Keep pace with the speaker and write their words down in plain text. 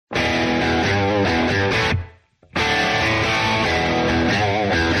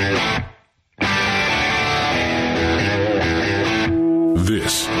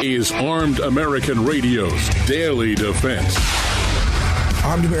Armed American Radio's Daily Defense.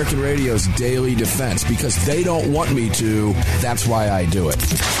 Armed American Radio's Daily Defense. Because they don't want me to, that's why I do it.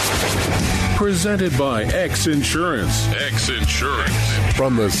 Presented by X Insurance. X Insurance.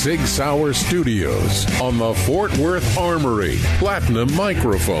 From the Sig Sauer Studios on the Fort Worth Armory Platinum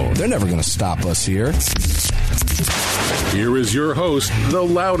Microphone. They're never going to stop us here. Here is your host, the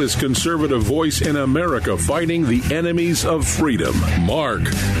loudest conservative voice in America fighting the enemies of freedom, Mark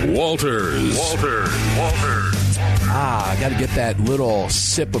Walters. I got to get that little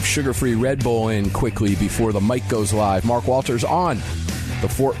sip of sugar-free Red Bull in quickly before the mic goes live. Mark Walters on the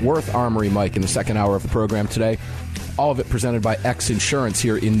Fort Worth Armory mic in the second hour of the program today. All of it presented by X Insurance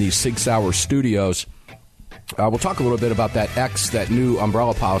here in the Sig Sauer Studios. We'll talk a little bit about that new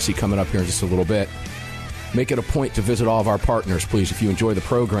umbrella policy coming up here in just a little bit. Make it a point to visit all of our partners, please. If you enjoy the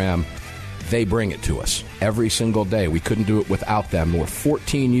program, they bring it to us every single day. We couldn't do it without them. We're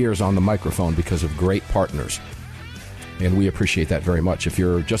 14 years on the microphone because of great partners, and we appreciate that very much. If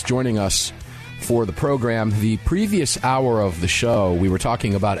you're just joining us for the program, the previous hour of the show, we were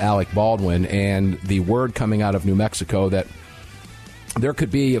talking about Alec Baldwin and the word coming out of New Mexico that there could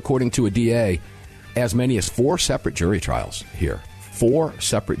be, according to a DA, as many as 4 separate jury trials here. 4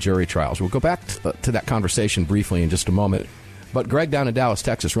 separate jury trials. We'll go back to that conversation briefly in just a moment. But Greg down in Dallas,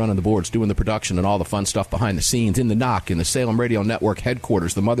 Texas, running the boards, doing the production and all the fun stuff behind the scenes in the NOC, in the Salem Radio Network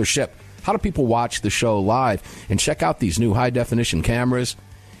headquarters, the mothership. How do people watch the show live and check out these new high-definition cameras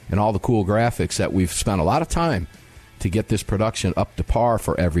and all the cool graphics that we've spent a lot of time to get this production up to par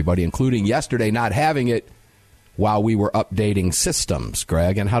for everybody, including yesterday not having it while we were updating systems,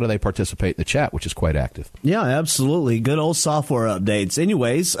 Greg? And how do they participate in the chat, which is quite active? Yeah, absolutely. Good old software updates.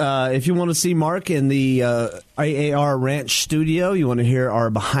 Anyways, if you want to see Mark in the AAR Ranch studio, you want to hear our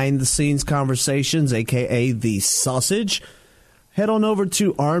behind-the-scenes conversations, a.k.a. The Sausage, head on over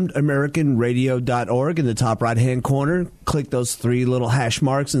to armedamericanradio.org in the top right-hand corner. Click those 3 little hash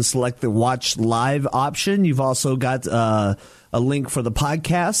marks and select the Watch Live option. You've also got a link for the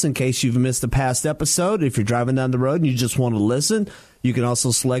podcast in case you've missed a past episode. If you're driving down the road and you just want to listen, you can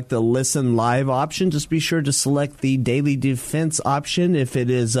also select the Listen Live option. Just be sure to select the Daily Defense option if it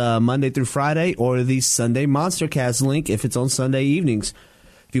is Monday through Friday, or the Sunday Monstercast link if it's on Sunday evenings.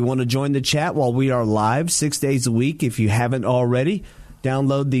 If you want to join the chat while we are live 6 days a week, if you haven't already,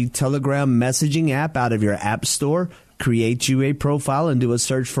 download the Telegram messaging app out of your app store. Create you a profile and do a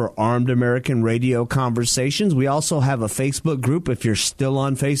search for Armed American Radio Conversations. We also have a Facebook group. If you're still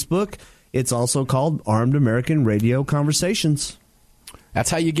on Facebook, it's also called Armed American Radio Conversations. That's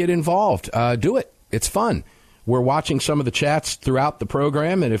how you get involved. Do it. It's fun. We're watching some of the chats throughout the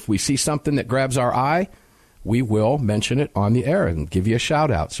program, and if we see something that grabs our eye, we will mention it on the air and give you a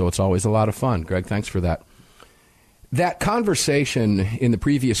shout-out. So it's always a lot of fun. Greg, thanks for that. That conversation in the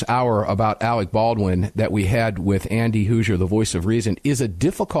previous hour about Alec Baldwin that we had with Andy Hoosier, the voice of reason, is a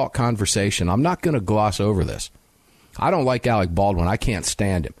difficult conversation. I'm not going to gloss over this. I don't like Alec Baldwin. I can't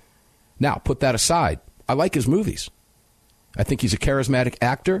stand him. Now, put that aside. I like his movies. I think he's a charismatic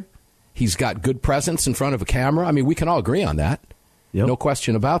actor. He's got good presence in front of a camera. I mean, we can all agree on that. Yep. No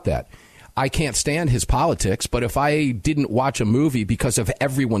question about that. I can't stand his politics, but if I didn't watch a movie because of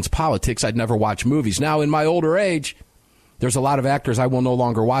everyone's politics, I'd never watch movies. Now, in my older age, there's a lot of actors I will no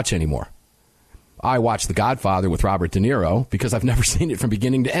longer watch anymore. I watch The Godfather with Robert De Niro because I've never seen it from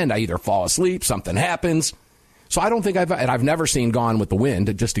beginning to end. I either fall asleep, something happens. So I don't think I've never seen Gone with the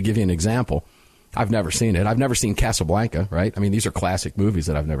Wind, just to give you an example. I've never seen it. I've never seen Casablanca, right? I mean, these are classic movies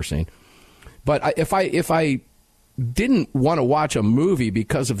that I've never seen. But if I didn't want to watch a movie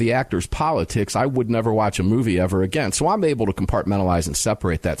because of the actor's politics, I would never watch a movie ever again. So I'm able to compartmentalize and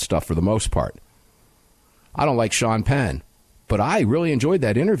separate that stuff for the most part. I don't like Sean Penn, but I really enjoyed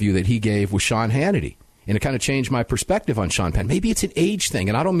that interview that he gave with Sean Hannity, and it kind of changed my perspective on Sean Penn. Maybe it's an age thing,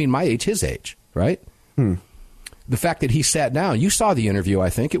 and I don't mean my age, his age, right? The fact that he sat down, you saw the interview, I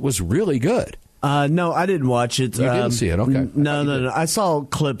think. It was really good. No, I didn't watch it. You didn't see it, okay. No. I saw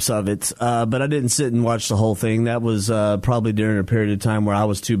clips of it, but I didn't sit and watch the whole thing. That was probably during a period of time where I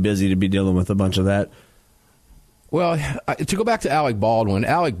was too busy to be dealing with a bunch of that. Well, to go back to Alec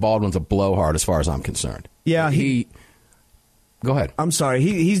Baldwin's a blowhard as far as I'm concerned. Yeah, Go ahead. I'm sorry.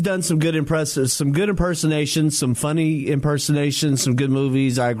 He's done some good impersonations, some funny impersonations, some good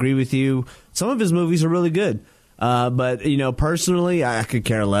movies. I agree with you. Some of his movies are really good. But, personally, I could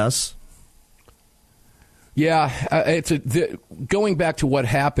care less. Yeah, going back to what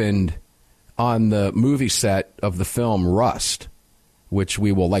happened on the movie set of the film Rust, which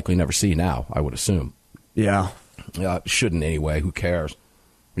we will likely never see now, I would assume. Yeah. Shouldn't anyway. Who cares?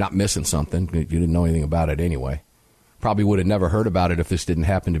 You're not missing something. You didn't know anything about it anyway. Probably would have never heard about it if this didn't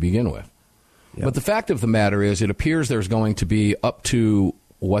happen to begin with. Yep. But the fact of the matter is, it appears there's going to be up to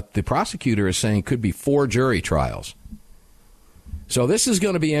what the prosecutor is saying could be 4 jury trials. So this is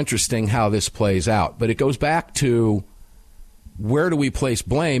going to be interesting how this plays out. But it goes back to, where do we place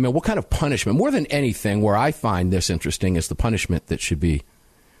blame and what kind of punishment? More than anything, where I find this interesting is the punishment that should be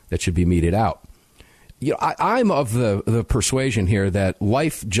meted out. You know, I'm of the persuasion here that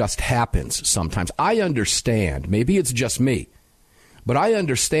life just happens sometimes. I understand. Maybe it's just me. But I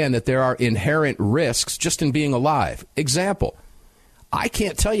understand that there are inherent risks just in being alive. Example, I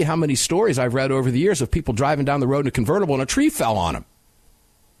can't tell you how many stories I've read over the years of people driving down the road in a convertible and a tree fell on them.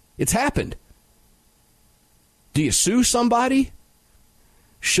 It's happened. Do you sue somebody?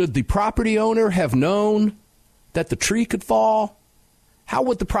 Should the property owner have known that the tree could fall? How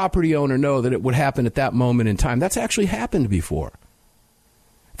would the property owner know that it would happen at that moment in time? That's actually happened before.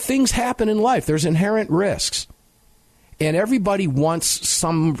 Things happen in life. There's inherent risks. And everybody wants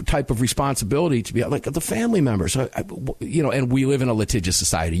some type of responsibility to be like the family members, you know, and we live in a litigious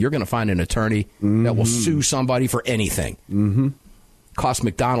society. You're going to find an attorney that will sue somebody for anything. Mm-hmm. Cost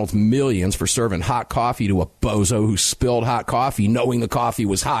McDonald's millions for serving hot coffee to a bozo who spilled hot coffee knowing the coffee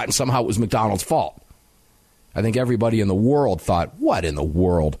was hot and somehow it was McDonald's fault. I think everybody in the world thought, what in the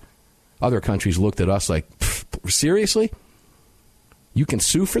world? Other countries looked at us like, seriously? You can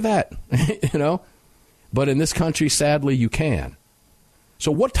sue for that? You know? But in this country, sadly, you can.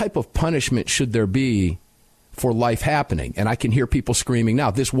 So what type of punishment should there be for life happening? And I can hear people screaming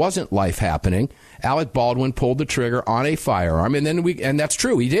now, this wasn't life happening. Alec Baldwin pulled the trigger on a firearm, and that's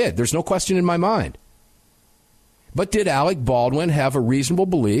true, he did. There's no question in my mind. But did Alec Baldwin have a reasonable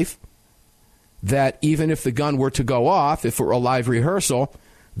belief that even if the gun were to go off, if it were a live rehearsal,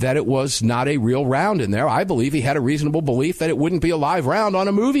 that it was not a real round in there? I believe he had a reasonable belief that it wouldn't be a live round on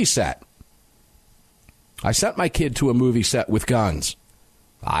a movie set. I sent my kid to a movie set with guns.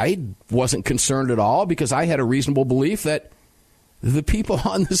 I wasn't concerned at all because I had a reasonable belief that the people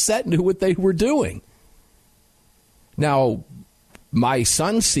on the set knew what they were doing. Now, my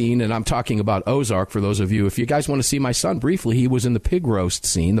son's scene, and I'm talking about Ozark for those of you, if you guys want to see my son briefly, he was in the pig roast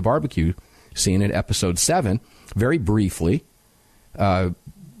scene, the barbecue scene in episode 7, very briefly,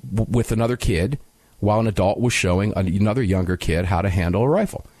 with another kid, while an adult was showing another younger kid how to handle a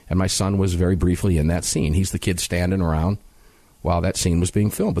rifle. And my son was very briefly in that scene. He's the kid standing around while that scene was being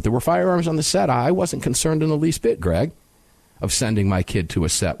filmed. But there were firearms on the set. I wasn't concerned in the least bit, Greg, of sending my kid to a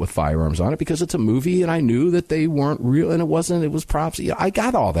set with firearms on it because it's a movie and I knew that they weren't real and it was props. I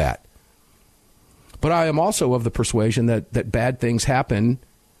got all that. But I am also of the persuasion that bad things happen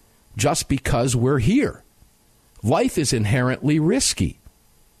just because we're here. Life is inherently risky.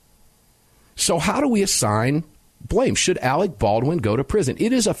 So how do we assign blame? Should Alec Baldwin go to prison?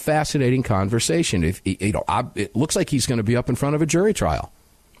 It is a fascinating conversation. It looks like he's going to be up in front of a jury trial.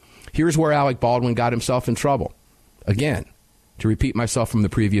 Here's where Alec Baldwin got himself in trouble. Again, to repeat myself from the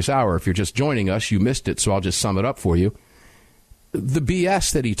previous hour, if you're just joining us, you missed it, so I'll just sum it up for you. The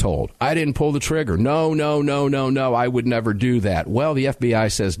BS that he told. I didn't pull the trigger. No, I would never do that. Well, the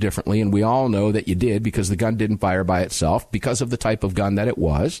FBI says differently, and we all know that you did because the gun didn't fire by itself because of the type of gun that it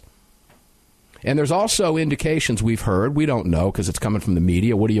was. And there's also indications we've heard, we don't know because it's coming from the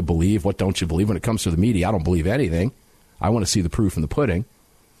media. What do you believe? What don't you believe? When it comes to the media, I don't believe anything. I want to see the proof in the pudding.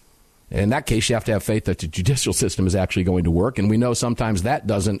 In that case, you have to have faith that the judicial system is actually going to work. And we know sometimes that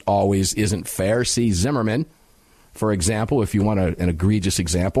isn't fair. See Zimmerman, for example, if you want an egregious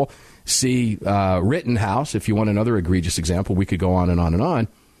example. See Rittenhouse, if you want another egregious example. We could go on and on and on.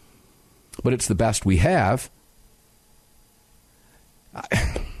 But it's the best we have.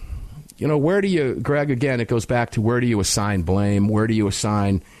 You know, where do you, Greg, again, it goes back to where do you assign blame? Where do you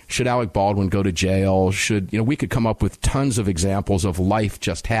assign, should Alec Baldwin go to jail? We could come up with tons of examples of life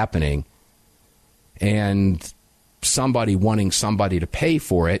just happening and somebody wanting somebody to pay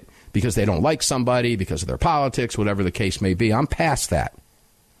for it because they don't like somebody, because of their politics, whatever the case may be. I'm past that.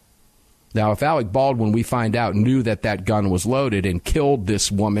 Now, if Alec Baldwin, we find out, knew that gun was loaded and killed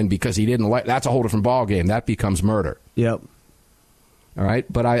this woman because he didn't like, that's a whole different ballgame. That becomes murder. Yep. All right,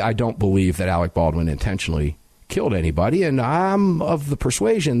 but I don't believe that Alec Baldwin intentionally killed anybody, and I'm of the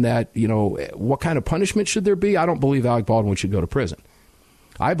persuasion that, what kind of punishment should there be? I don't believe Alec Baldwin should go to prison.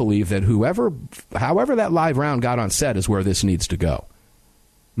 I believe that however that live round got on set is where this needs to go.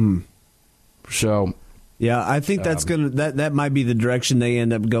 So, yeah, I think that's that might be the direction they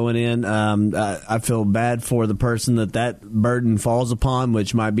end up going in. I feel bad for the person that burden falls upon,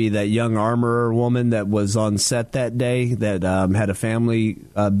 which might be that young armorer woman that was on set that day that had a family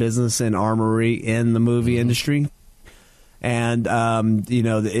business and armory in the movie industry. And,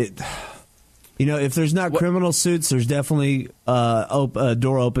 You know, if there's not criminal suits, there's definitely a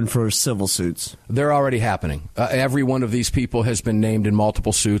door open for civil suits. They're already happening. Every one of these people has been named in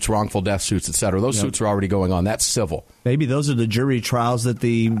multiple suits, wrongful death suits, et cetera. Those suits are already going on. That's civil. Maybe those are the jury trials that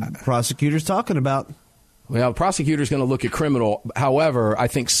the prosecutor's talking about. Well, the prosecutor's going to look at criminal. However, I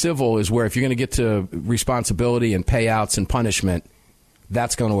think civil is where if you're going to get to responsibility and payouts and punishment,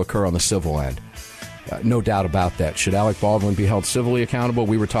 that's going to occur on the civil end. No doubt about that. Should Alec Baldwin be held civilly accountable?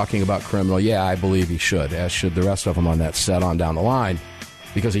 We were talking about criminal. Yeah, I believe he should, as should the rest of them on that set on down the line,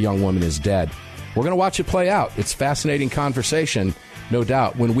 because a young woman is dead. We're going to watch it play out. It's fascinating conversation, no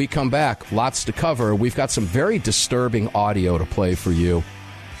doubt. When we come back, lots to cover. We've got some very disturbing audio to play for you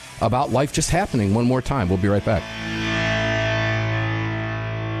about life just happening one more time. We'll be right back.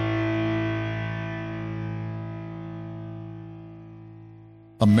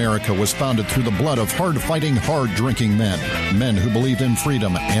 America was founded through the blood of hard-fighting, hard-drinking men. Men who believed in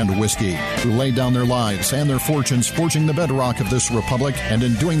freedom and whiskey, who laid down their lives and their fortunes forging the bedrock of this republic, and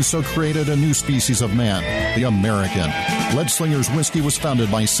in doing so created a new species of man, the American. Leadslinger's Whiskey was founded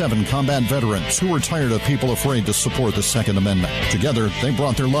by 7 combat veterans who were tired of people afraid to support the Second Amendment. Together, they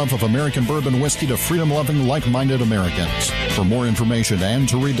brought their love of American bourbon whiskey to freedom-loving, like-minded Americans. For more information and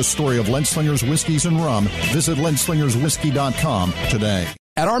to read the story of Leadslinger's Whiskeys and Rum, visit leadslingerswhiskey.com today.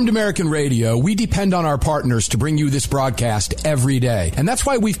 At Armed American Radio, we depend on our partners to bring you this broadcast every day. And that's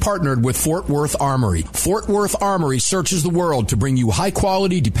why we've partnered with Fort Worth Armory. Fort Worth Armory searches the world to bring you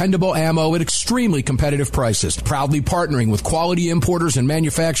high-quality, dependable ammo at extremely competitive prices. Proudly partnering with quality importers and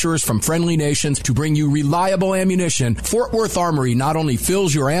manufacturers from friendly nations to bring you reliable ammunition, Fort Worth Armory not only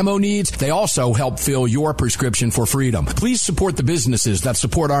fills your ammo needs, they also help fill your prescription for freedom. Please support the businesses that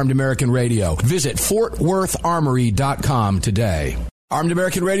support Armed American Radio. Visit FortWorthArmory.com today. Armed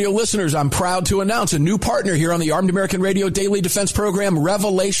American Radio listeners, I'm proud to announce a new partner here on the Armed American Radio Daily Defense Program,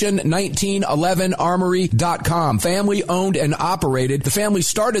 Revelation1911Armory.com. Family owned and operated. The family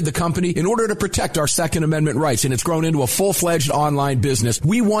started the company in order to protect our Second Amendment rights, and it's grown into a full-fledged online business.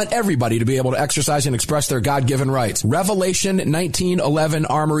 We want everybody to be able to exercise and express their God-given rights.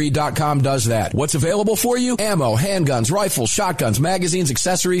 Revelation1911Armory.com does that. What's available for you? Ammo, handguns, rifles, shotguns, magazines,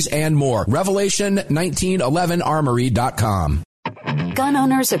 accessories, and more. Revelation1911Armory.com. Gun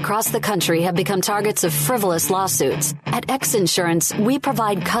owners across the country have become targets of frivolous lawsuits. At X Insurance, we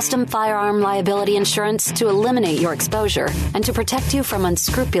provide custom firearm liability insurance to eliminate your exposure and to protect you from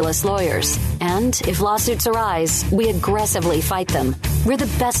unscrupulous lawyers. And if lawsuits arise, we aggressively fight them. We're the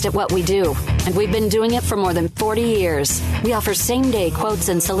best at what we do, and we've been doing it for more than 40 years. We offer same-day quotes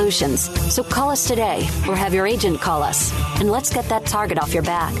and solutions. So call us today or have your agent call us, and let's get that target off your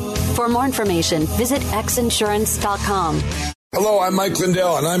back. For more information, visit xinsurance.com. Hello, I'm Mike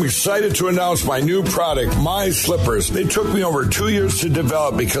Lindell, and I'm excited to announce my new product, My Slippers. They took me over 2 years to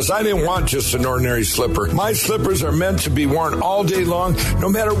develop because I didn't want just an ordinary slipper. My slippers are meant to be worn all day long, no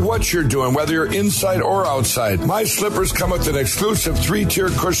matter what you're doing, whether you're inside or outside. My slippers come with an exclusive 3-tier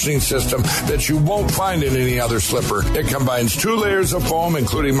cushioning system that you won't find in any other slipper. It combines 2 layers of foam,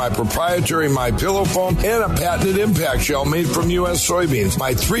 including my proprietary My Pillow foam and a patented impact gel made from U.S. soybeans.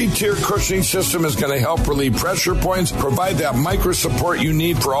 My 3-tier cushioning system is going to help relieve pressure points, provide that micro support you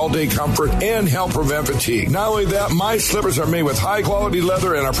need for all-day comfort, and help prevent fatigue. Not only that, my slippers are made with high-quality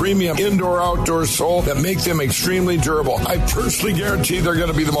leather and a premium indoor-outdoor sole that make them extremely durable. I personally guarantee they're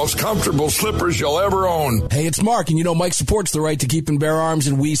going to be the most comfortable slippers you'll ever own. Hey, it's Mark, and you know Mike supports the right to keep and bear arms,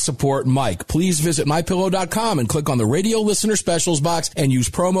 and we support Mike. Please visit MyPillow.com and click on the radio listener specials box and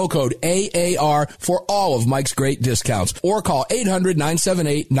use promo code AAR for all of Mike's great discounts. Or call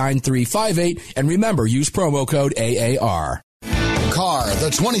 800-978-9358, and remember, use promo code AAR. Car, the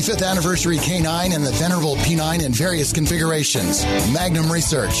 25th anniversary K9 and the venerable P9 in various configurations. Magnum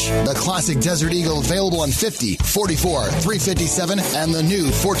Research, the classic Desert Eagle available in 50, 44, 357, and the new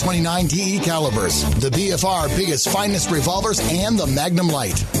 429 DE calibers. The BFR biggest, finest revolvers, and the Magnum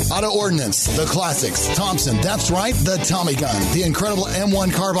Light. Auto Ordnance, the classics. Thompson, that's right, the Tommy gun, the incredible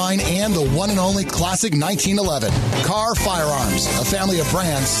M1 carbine, and the one and only classic 1911. Car Firearms, a family of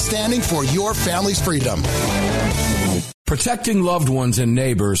brands standing for your family's freedom. Protecting loved ones and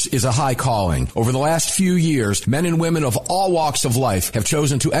neighbors is a high calling. Over the last few years, men and women of all walks of life have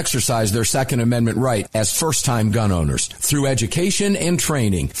chosen to exercise their Second Amendment right as first-time gun owners. Through education and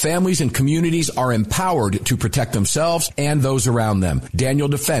training, families and communities are empowered to protect themselves and those around them. Daniel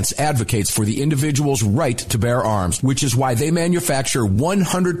Defense advocates for the individual's right to bear arms, which is why they manufacture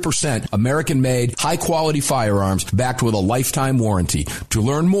 100% American-made, high-quality firearms backed with a lifetime warranty. To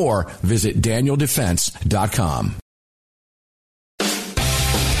learn more, visit DanielDefense.com.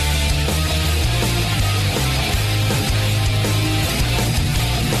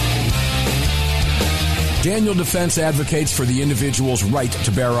 Daniel Defense advocates for the individual's right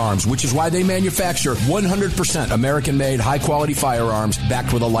to bear arms, which is why they manufacture 100% American-made, high-quality firearms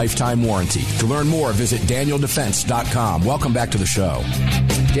backed with a lifetime warranty. To learn more, visit DanielDefense.com. Welcome back to the show.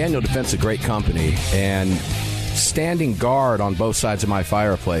 Daniel Defense is a great company, and standing guard on both sides of my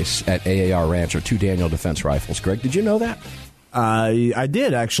fireplace at AAR Ranch are 2 Daniel Defense rifles. Greg, did you know that? I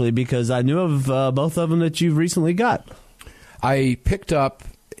did, actually, because I knew of both of them that you've recently got. I picked up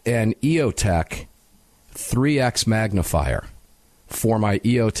an EOTech 3X magnifier for my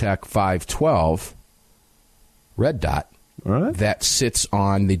EOTech 512 red dot that sits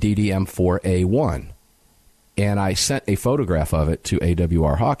on the DDM4A1. And I sent a photograph of it to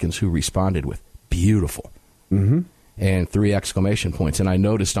AWR Hawkins, who responded with, beautiful. And 3 exclamation points. And I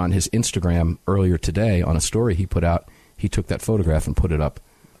noticed on his Instagram earlier today on a story he put out, he took that photograph and put it up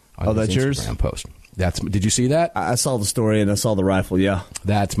on his Instagram post. Did you see that? I saw the story and I saw the rifle, yeah.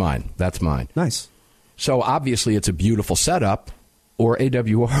 That's mine. Nice. So obviously it's a beautiful setup, or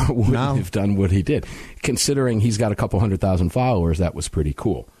AWR wouldn't have done what he did. Considering he's got a couple 100,000 followers, that was pretty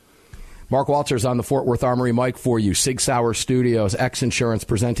cool. Mark Walters on the Fort Worth Armory mic for you. Sig Sauer Studios, X Insurance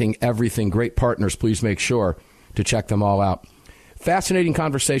presenting everything. Great partners. Please make sure to check them all out. Fascinating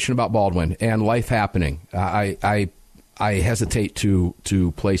conversation about Baldwin and life happening. I hesitate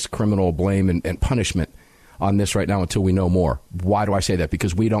to place criminal blame and punishment on this right now until we know more. Why do I say that?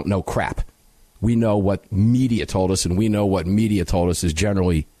 Because we don't know crap. We know what media told us, and we know what media told us is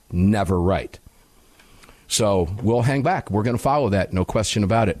generally never right. So we'll hang back. We're going to follow that, no question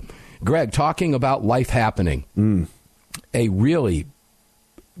about it. Greg, talking about life happening, a really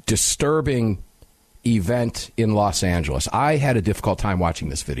disturbing event in Los Angeles. I had a difficult time watching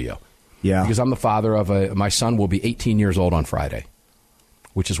this video. Yeah. Because I'm the father of my son will be 18 years old on Friday,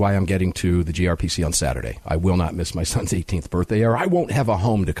 which is why I'm getting to the GRPC on Saturday. I will not miss my son's 18th birthday, or I won't have a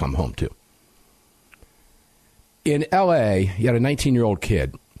home to come home to. In L.A., you had a 19-year-old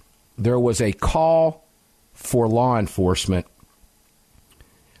kid. There was a call for law enforcement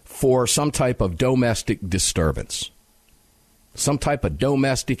for some type of domestic disturbance, some type of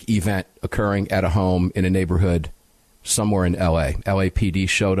domestic event occurring at a home in a neighborhood somewhere in L.A. LAPD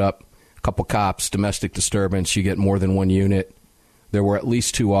showed up, a couple cops, domestic disturbance. You get more than one unit. There were at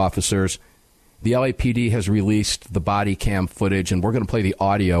least 2 officers. The LAPD has released the body cam footage, and we're going to play the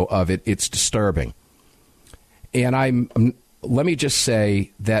audio of it. It's disturbing. And let me just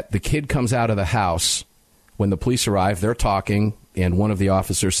say that the kid comes out of the house. When the police arrive, they're talking, and one of the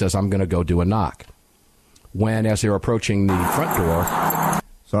officers says, I'm going to go do a knock. When, as they're approaching the front door...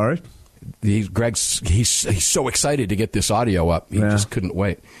 He's so excited to get this audio up. He just couldn't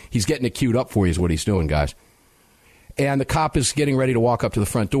wait. He's getting it queued up for you is what he's doing, guys. And the cop is getting ready to walk up to the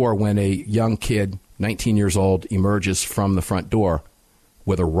front door when a young kid, 19 years old, emerges from the front door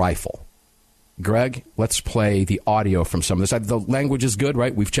with a rifle. Greg, let's play the audio from some of this. The language is good,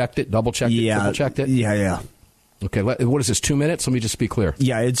 right? We've checked it, double-checked it, triple-checked it? Yeah. Okay, what is this, 2 minutes? Let me just be clear.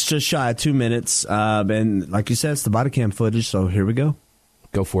 Yeah, it's just shy of 2 minutes. And like you said, it's the body cam footage, so here we go.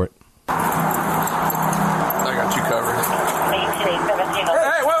 Go for it. I got you covered. Hey,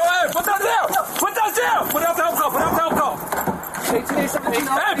 wait, put that down! Put that down! Put out the help call, put out the help call! Hey, put it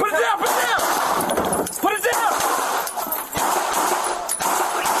down, put it down! Put it down!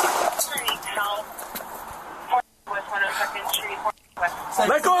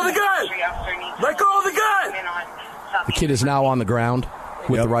 Let go of the gun! Let go of the gun! The kid is now on the ground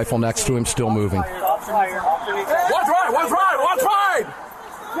with the rifle next to him, still moving. Watch right, watch right, watch right!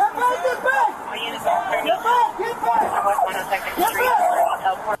 Get back, get back! Get back, get back! Get back!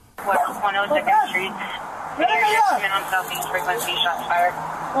 West 102nd Street. On Southeast frequency, shots fired.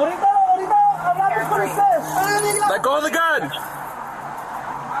 Let go of the gun!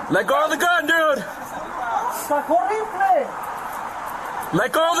 Let go of the gun, dude!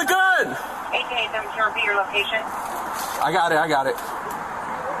 Let go of the gun! 1887, repeat your location. I got it.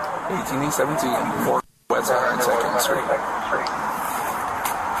 1817, 4 West 102nd Street.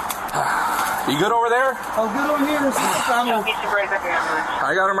 You good over there? I'm good over here.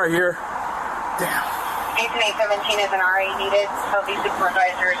 I got him right here. Damn. 18817 is an RA needed. Southeast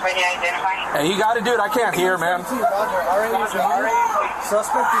supervisor is ready to identify. Hey, you got it, dude. I can't hear, man. RA is an RA.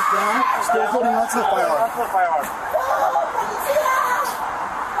 Suspect is down. Still holding on to the firearm.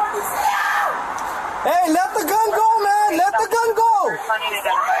 Hey, let the gun go, man. Let the gun go.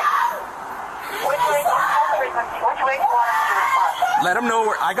 Let him know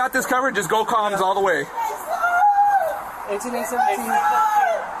where I got this covered. Just go comms all the way. 18817.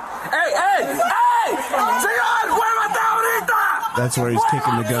 Hey! Señor, muévate ahorita! That's where he's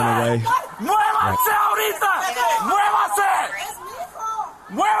kicking the gun away. Muévate ahorita!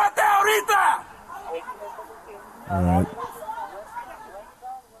 Muévate ahorita!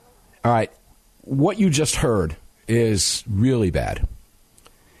 All right. What you just heard is really bad.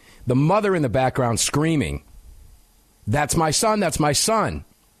 The mother in the background screaming, "That's my son, that's my son."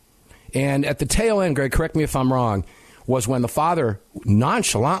 And at the tail end, Greg, correct me if I'm wrong, was when the father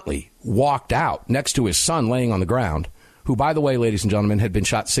nonchalantly walked out next to his son laying on the ground, who, by the way, ladies and gentlemen, had been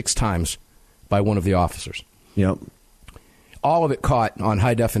shot 6 times by one of the officers. Yep. All of it caught on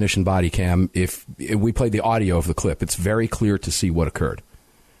high-definition body cam. If we played the audio of the clip, it's very clear to see what occurred.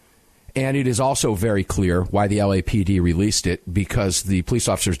 And it is also very clear why the LAPD released it, because the police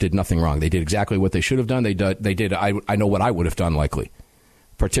officers did nothing wrong. They did exactly what they should have done. They did. I know what I would have done, likely,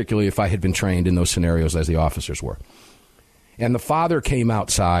 particularly if I had been trained in those scenarios as the officers were. And the father came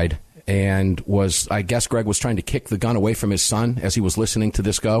outside and was, I guess Greg was trying to kick the gun away from his son as he was listening to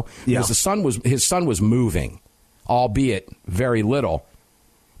this go. Yeah. Because his son was moving, albeit very little.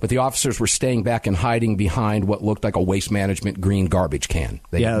 But the officers were staying back and hiding behind what looked like a Waste Management green garbage can.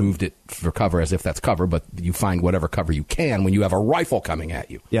 They moved it for cover as if that's cover, but you find whatever cover you can when you have a rifle coming at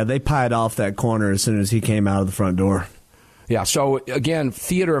you. Yeah, they pied off that corner as soon as he came out of the front door. Yeah, so again,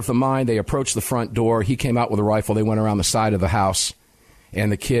 theater of the mind. They approached the front door. He came out with a rifle. They went around the side of the house.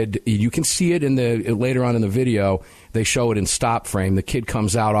 And the kid, you can see it later on in the video. They show it in stop frame. The kid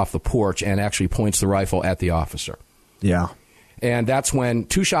comes out off the porch and actually points the rifle at the officer. Yeah. And that's when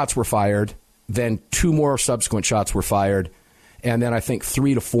 2 shots were fired, then 2 more subsequent shots were fired, and then I think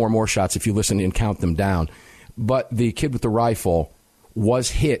 3 to 4 more shots if you listen and count them down. But the kid with the rifle was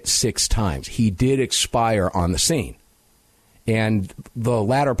hit 6 times. He did expire on the scene. And the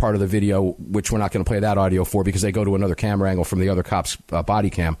latter part of the video, which we're not going to play that audio for because they go to another camera angle from the other cop's body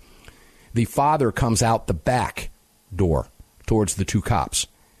cam, the father comes out the back door towards the 2 cops.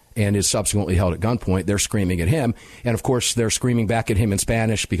 And is subsequently held at gunpoint. They're screaming at him. And, of course, they're screaming back at him in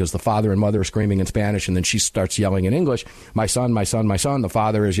Spanish because the father and mother are screaming in Spanish. And then she starts yelling in English, "My son, my son, my son." The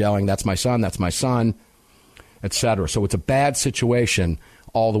father is yelling, "That's my son, etc. So it's a bad situation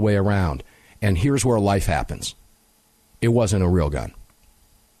all the way around. And here's where life happens. It wasn't a real gun.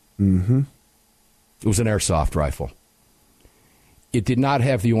 Mm-hmm. It was an airsoft rifle. It did not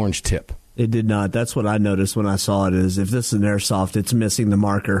have the orange tip. It did not. That's what I noticed when I saw it, is if this is an airsoft, it's missing the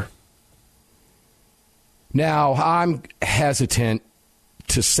marker. Now, I'm hesitant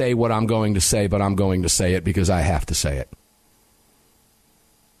to say what I'm going to say, but I'm going to say it because I have to say it.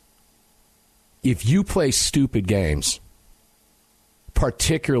 If you play stupid games,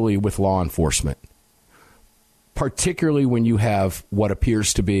 particularly with law enforcement, particularly when you have what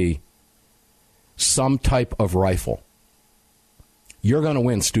appears to be some type of rifle, you're going to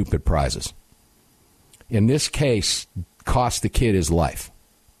win stupid prizes. In this case, cost the kid his life.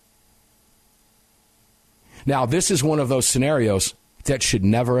 Now, this is one of those scenarios that should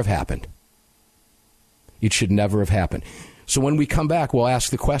never have happened. It should never have happened. So when we come back, we'll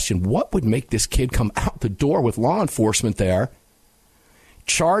ask the question, what would make this kid come out the door with law enforcement there,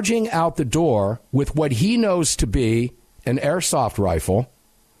 charging out the door with what he knows to be an airsoft rifle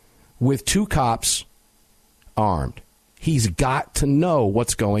with 2 cops armed? He's got to know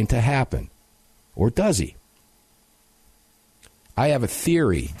what's going to happen. Or does he? I have a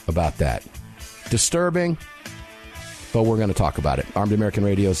theory about that. Disturbing, but we're going to talk about it. Armed American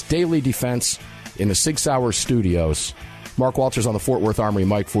Radio's Daily Defense in the Sig Sauer studios. Mark Walters on the Fort Worth Armory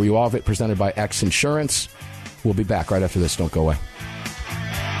mic for you. All of it presented by X Insurance. We'll be back right after this. Don't go away.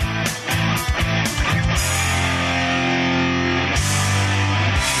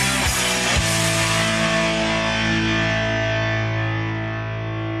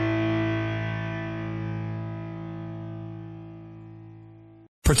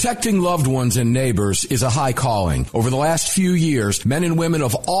 Protecting loved ones and neighbors is a high calling. Over the last few years, men and women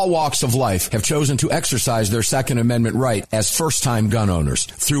of all walks of life have chosen to exercise their Second Amendment right as first-time gun owners.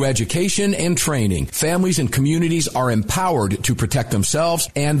 Through education and training, families and communities are empowered to protect themselves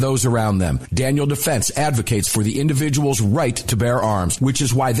and those around them. Daniel Defense advocates for the individual's right to bear arms, which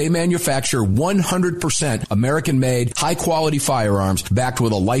is why they manufacture 100% American-made, high-quality firearms backed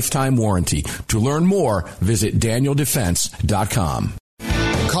with a lifetime warranty. To learn more, visit DanielDefense.com.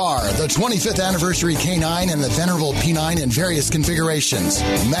 Car, the 25th anniversary K9 and the venerable P9 in various configurations.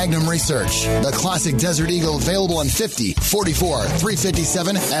 Magnum Research, the classic Desert Eagle available in 50, 44,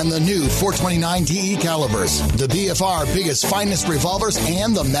 357, and the new 429 DE calibers. The BFR biggest finest revolvers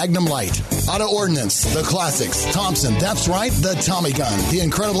and the Magnum Light. Auto Ordnance, the classics. Thompson, that's right, the Tommy gun, the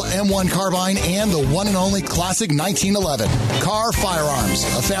incredible M1 carbine, and the one and only classic 1911. Car Firearms,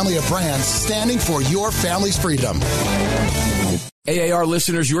 a family of brands standing for your family's freedom. AAR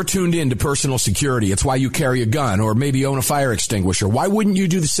listeners, you're tuned in to personal security. It's why you carry a gun or maybe own a fire extinguisher. Why wouldn't you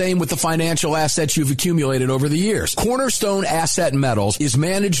do the same with the financial assets you've accumulated over the years? Cornerstone Asset Metals is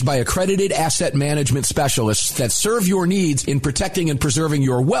managed by accredited asset management specialists that serve your needs in protecting and preserving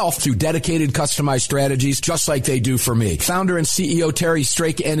your wealth through dedicated, customized strategies, just like they do for me. Founder and CEO Terry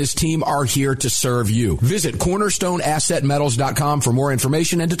Strake and his team are here to serve you. Visit cornerstoneassetmetals.com for more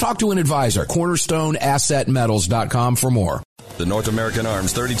information and to talk to an advisor. cornerstoneassetmetals.com for more. The North American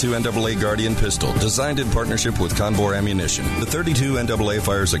Arms 32 NAA Guardian pistol, designed in partnership with Conbor Ammunition. The 32 NAA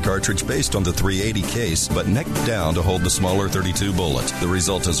fires a cartridge based on the 380 case, but neck down to hold the smaller 32 bullet. The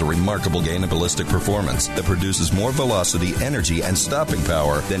result is a remarkable gain in ballistic performance that produces more velocity, energy, and stopping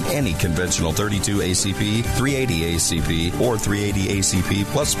power than any conventional 32 ACP, 380 ACP, or 380 ACP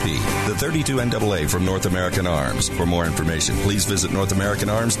plus P. The 32 NAA from North American Arms. For more information, please visit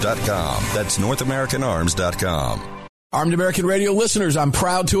NorthAmericanArms.com. That's NorthAmericanArms.com. Armed American Radio listeners, I'm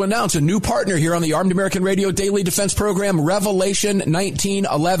proud to announce a new partner here on the Armed American Radio Daily Defense Program,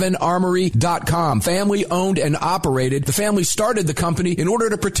 Revelation1911Armory.com. Family owned and operated. The family started the company in order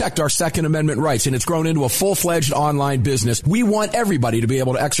to protect our Second Amendment rights, and it's grown into a full-fledged online business. We want everybody to be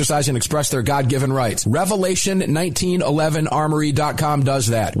able to exercise and express their God-given rights. Revelation1911Armory.com does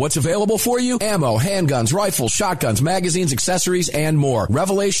that. What's available for you? Ammo, handguns, rifles, shotguns, magazines, accessories, and more.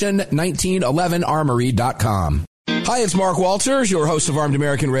 Revelation1911Armory.com. Hi, it's Mark Walters, your host of Armed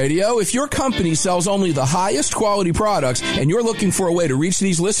American Radio. If your company sells only the highest quality products and you're looking for a way to reach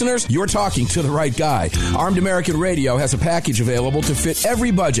these listeners, you're talking to the right guy. Armed American Radio has a package available to fit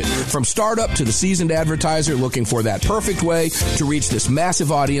every budget, from startup to the seasoned advertiser looking for that perfect way to reach this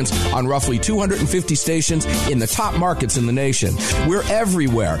massive audience on roughly 250 stations in the top markets in the nation. We're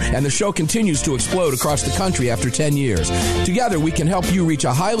everywhere, and the show continues to explode across the country after 10 years. Together, we can help you reach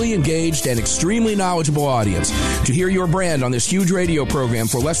a highly engaged and extremely knowledgeable audience. To hear your brand on this huge radio program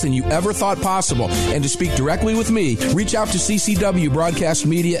for less than you ever thought possible and to speak directly with me, reach out to CCW Broadcast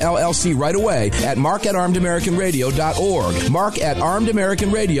Media LLC right away at mark@armedamericanradio.org.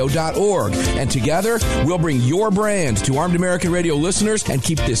 mark@armedamericanradio.org. And together, we'll bring your brand to Armed American Radio listeners and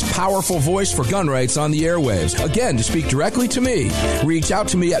keep this powerful voice for gun rights on the airwaves. Again, to speak directly to me, reach out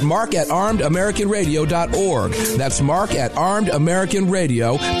to me at mark@armedamericanradio.org. That's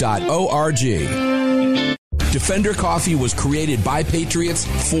mark@armedamericanradio.org. Defender Coffee was created by patriots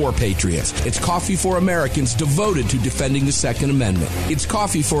for patriots. It's coffee for Americans devoted to defending the Second Amendment. It's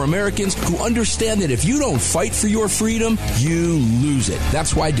coffee for Americans who understand that if you don't fight for your freedom, you lose it.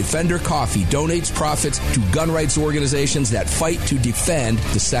 That's why Defender Coffee donates profits to gun rights organizations that fight to defend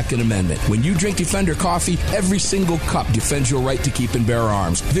the Second Amendment. When you drink Defender Coffee, every single cup defends your right to keep and bear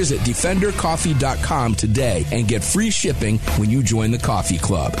arms. Visit DefenderCoffee.com today and get free shipping when you join the coffee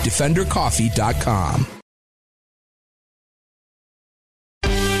club. DefenderCoffee.com.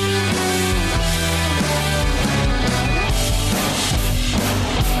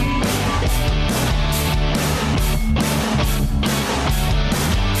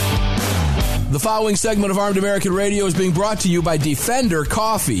 The following segment of Armed American Radio is being brought to you by Defender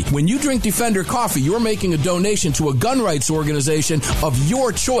Coffee. When you drink Defender Coffee, you're making a donation to a gun rights organization of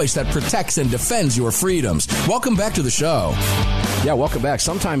your choice that protects and defends your freedoms. Welcome back to the show. Yeah, welcome back.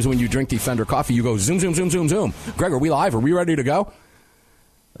 Sometimes when you drink Defender Coffee, you go zoom, zoom, zoom, zoom, zoom. Greg, are we live? Are we ready to go?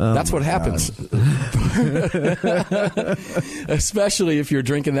 That's what happens. Especially if you're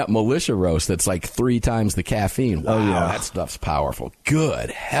drinking that militia roast that's like 3 times the caffeine. Wow, that stuff's powerful.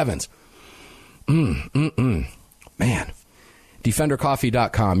 Good heavens. Man.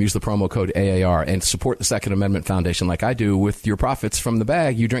 DefenderCoffee.com. Use the promo code AAR and support the Second Amendment Foundation like I do with your profits from the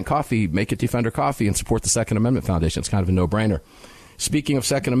bag. You drink coffee, make it Defender Coffee, and support the Second Amendment Foundation. It's kind of a no-brainer. Speaking of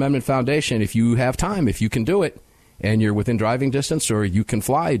Second Amendment Foundation, if you have time, if you can do it, and you're within driving distance or you can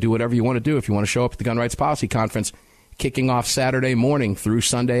fly, do whatever you want to do. If you want to show up at the Gun Rights Policy Conference, kicking off Saturday morning through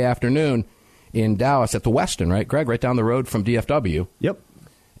Sunday afternoon in Dallas at the Westin, right, Greg? Right down the road from DFW. Yep.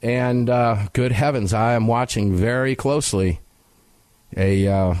 And good heavens, I am watching very closely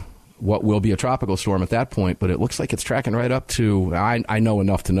what will be a tropical storm at that point, but it looks like it's tracking right up to, I know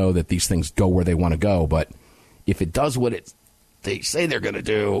enough to know that these things go where they want to go, but if it does what they say they're going to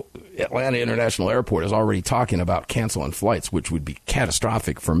do, Atlanta International Airport is already talking about canceling flights, which would be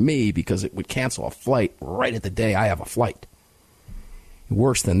catastrophic for me because it would cancel a flight right at the day I have a flight.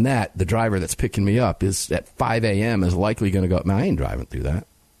 Worse than that, the driver that's picking me up is at 5 a.m. is likely going to go, man, I ain't driving through that.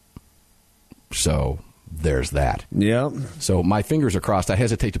 So there's that. Yeah. So my fingers are crossed. I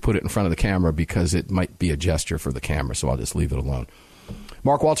hesitate to put it in front of the camera because it might be a gesture for the camera, so I'll just leave it alone.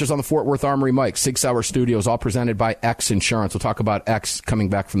 Mark Walters on the Fort Worth Armory mic. Sig Sauer Studios, all presented by X Insurance. We'll talk about X coming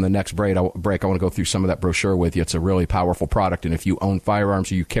back from the next break. I want to go through some of that brochure with you. It's a really powerful product, and if you own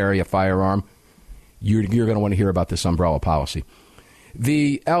firearms or you carry a firearm, you're going to want to hear about this umbrella policy.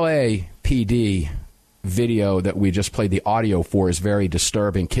 The LAPD video that we just played the audio for is very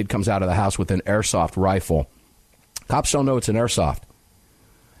disturbing. Kid comes out of the house with an airsoft rifle. Cops don't know it's an airsoft,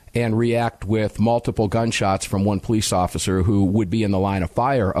 and react with multiple gunshots from one police officer who would be in the line of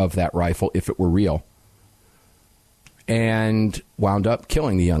fire of that rifle if it were real, and wound up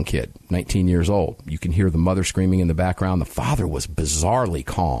killing the young kid, 19 years old. You can hear the mother screaming in the background. The father was bizarrely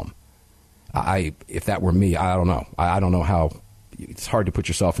calm. If that were me, I don't know. I don't know how. It's hard to put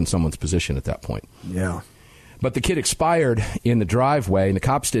yourself in someone's position at that point. Yeah. But the kid expired in the driveway, and the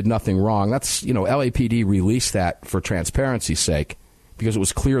cops did nothing wrong. That's, LAPD released that for transparency's sake, because it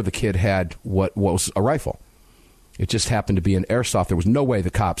was clear the kid had what was a rifle. It just happened to be an airsoft. There was no way the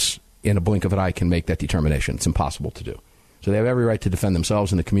cops, in a blink of an eye, can make that determination. It's impossible to do. So they have every right to defend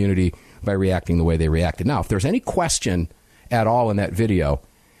themselves in the community by reacting the way they reacted. Now, if there's any question at all in that video,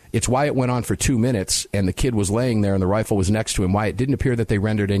 it's why it went on for 2 minutes and the kid was laying there and the rifle was next to him, why it didn't appear that they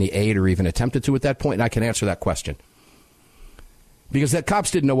rendered any aid or even attempted to at that point, and I can answer that question. Because the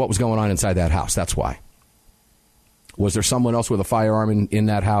cops didn't know what was going on inside that house. That's why. Was there someone else with a firearm in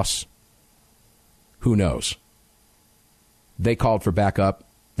that house? Who knows? They called for backup.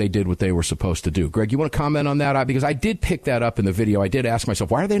 They did what they were supposed to do. Greg, you want to comment on that? Because I did pick that up in the video. I did ask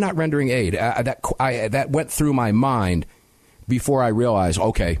myself, why are they not rendering aid? That went through my mind before I realized,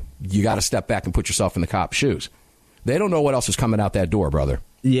 okay, you got to step back and put yourself in the cop's shoes. They don't know what else is coming out that door, brother.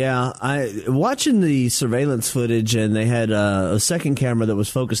 Yeah, watching the surveillance footage, and they had a second camera that was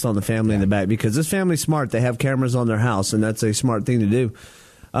focused on the family in the back, because this family's smart. They have cameras on their house, and that's a smart thing to do.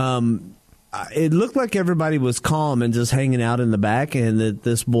 It looked like everybody was calm and just hanging out in the back, and that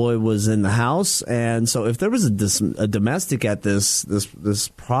this boy was in the house. And so if there was a domestic at this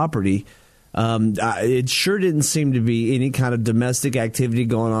property, it sure didn't seem to be any kind of domestic activity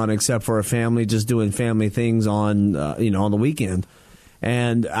going on, except for a family just doing family things on the weekend.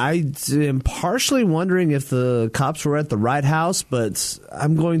 And I am partially wondering if the cops were at the right house, but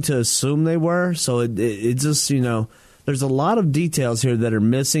I'm going to assume they were. So it just, there's a lot of details here that are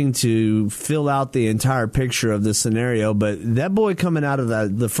missing to fill out the entire picture of the scenario. But that boy coming out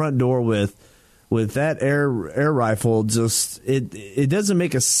of the front door with that air rifle, just it doesn't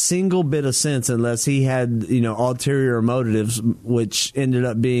make a single bit of sense unless he had ulterior motives, which ended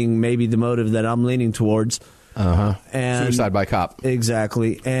up being maybe the motive that I'm leaning towards. And suicide by cop.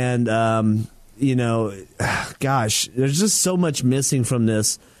 Exactly. And gosh, there's just so much missing from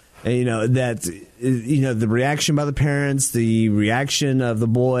this. The reaction by the parents, the reaction of the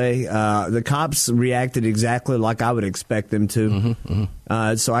boy, the cops reacted exactly like I would expect them to.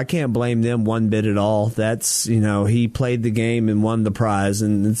 So I can't blame them one bit at all. That's, he played the game and won the prize,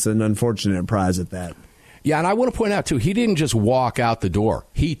 and it's an unfortunate prize at that. Yeah, and I want to point out, too, he didn't just walk out the door.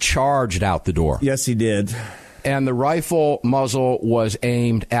 He charged out the door. Yes, he did. And the rifle muzzle was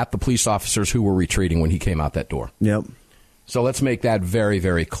aimed at the police officers who were retreating when he came out that door. Yep. So let's make that very,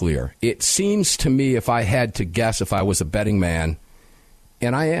 very clear. It seems to me, if I had to guess, if I was a betting man,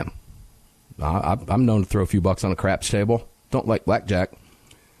 and I am, I'm known to throw a few bucks on a craps table. Don't like blackjack.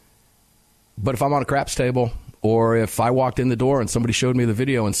 But if I'm on a craps table, or if I walked in the door and somebody showed me the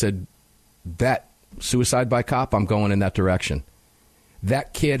video and said, that suicide by cop, I'm going in that direction.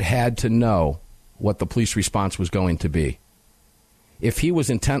 That kid had to know what the police response was going to be. If he was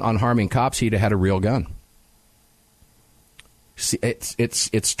intent on harming cops, he'd have had a real gun. See,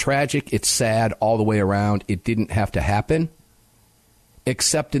 it's tragic, it's sad all the way around. It didn't have to happen,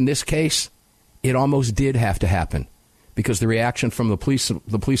 except in this case, it almost did have to happen, because the reaction from the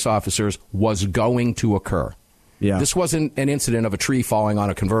police officers was going to occur. Yeah. This wasn't an incident of a tree falling on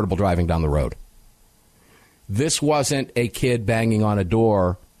a convertible driving down the road. This wasn't a kid banging on a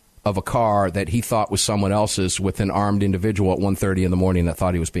door of a car that he thought was someone else's with an armed individual at 1:30 in the morning that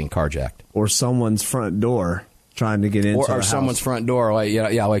thought he was being carjacked. Or someone's front door trying to get into the house. Someone's front door,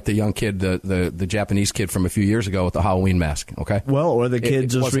 like the young kid, the Japanese kid from a few years ago with the Halloween mask, okay? Well, or the kid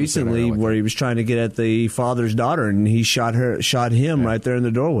just recently where he was trying to get at the father's daughter, and he shot him right there in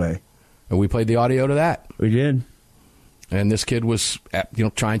the doorway. And we played the audio to that. We did. And this kid was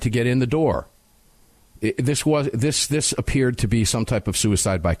trying to get in the door. This appeared to be some type of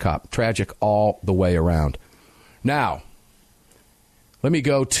suicide by cop. Tragic all the way around. Now, let me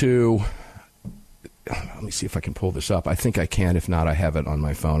go to. Let me see if I can pull this up. I think I can. If not, I have it on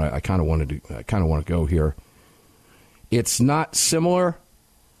my phone. I kind of want to go here. It's not similar,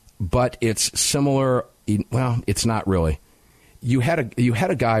 but it's similar. Well, it's not really. You had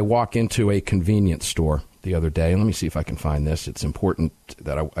a guy walk into a convenience store the other day, and let me see if I can find this. It's important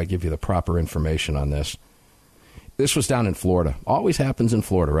that I give you the proper information on this. This was down in Florida. Always happens in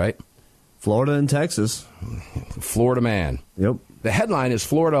Florida, right? Florida and Texas. Florida man. Yep. The headline is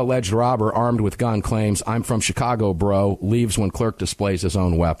Florida alleged robber armed with gun claims, "I'm from Chicago, bro," leaves when clerk displays his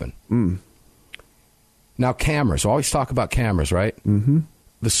own weapon. Now, cameras. Always talk about cameras, right? Mm-hmm.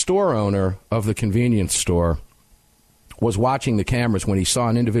 The store owner of the convenience store was watching the cameras when he saw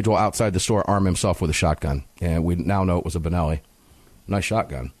an individual outside the store arm himself with a shotgun. And we now know it was a Benelli. Nice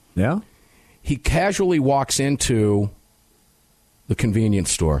shotgun. Yeah. He casually walks into the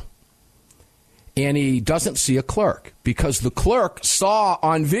convenience store, and he doesn't see a clerk because the clerk saw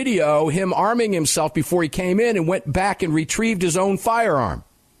on video him arming himself before he came in and went back and retrieved his own firearm.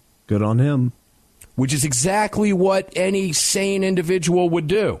 Good on him. Which is exactly what any sane individual would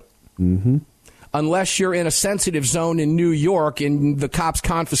do. Mm-hmm. Unless you're in a sensitive zone in New York and the cops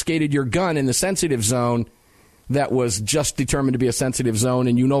confiscated your gun in the sensitive zone that was just determined to be a sensitive zone,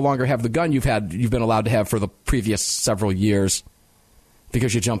 and you no longer have the gun you've been allowed to have for the previous several years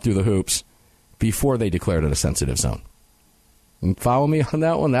because you jumped through the hoops before they declared it a sensitive zone. And follow me on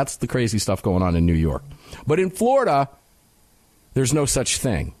that one? That's the crazy stuff going on in New York. But in Florida, there's no such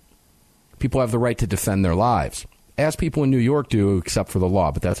thing. People have the right to defend their lives, as people in New York do, except for the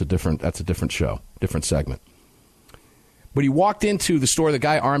law. But that's a different show, different segment. But he walked into the store. The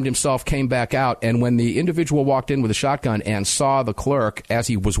guy armed himself, came back out, and when the individual walked in with a shotgun and saw the clerk as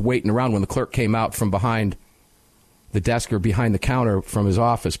he was waiting around, when the clerk came out from behind the desk or behind the counter from his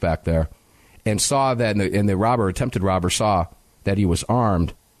office back there, and saw that, and the attempted robber saw that he was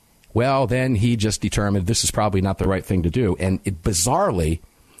armed, well, then he just determined this is probably not the right thing to do, and it bizarrely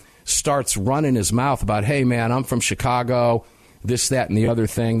starts running his mouth about, hey, man, I'm from Chicago, this, that, and the other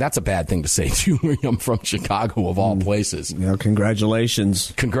thing. That's a bad thing to say to you. I'm from Chicago, of all places. Yeah,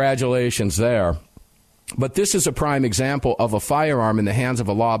 congratulations. Congratulations there. But this is a prime example of a firearm in the hands of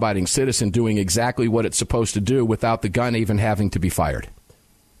a law-abiding citizen doing exactly what it's supposed to do without the gun even having to be fired.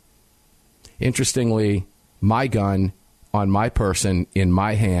 Interestingly, my gun on my person in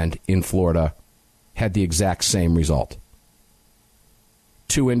my hand in Florida had the exact same result.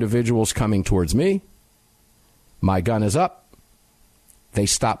 Two individuals coming towards me. My gun is up. They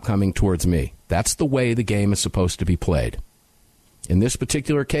stop coming towards me. That's the way the game is supposed to be played. In this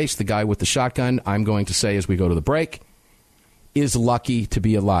particular case, the guy with the shotgun, I'm going to say as we go to the break, is lucky to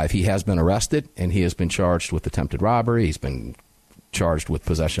be alive. He has been arrested, and he has been charged with attempted robbery. He's been charged with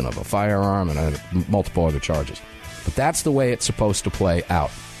possession of a firearm and multiple other charges. But that's the way it's supposed to play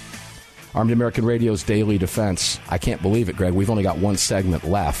out. Armed American Radio's Daily Defense. I can't believe it, Greg. We've only got one segment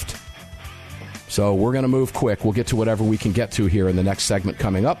left. So we're going to move quick. We'll get to whatever we can get to here in the next segment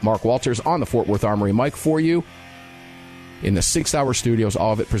coming up. Mark Walters on the Fort Worth Armory mic for you in the 6 Hour Studios,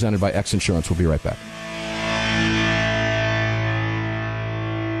 all of it presented by X Insurance. We'll be right back.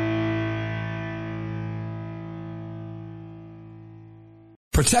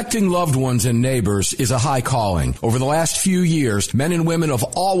 Protecting loved ones and neighbors is a high calling. Over the last few years, men and women of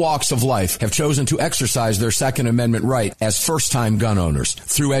all walks of life have chosen to exercise their Second Amendment right as first-time gun owners.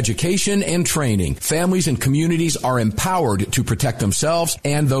 Through education and training, families and communities are empowered to protect themselves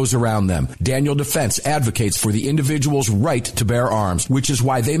and those around them. Daniel Defense advocates for the individual's right to bear arms, which is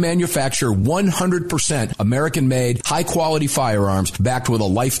why they manufacture 100% American-made, high-quality firearms backed with a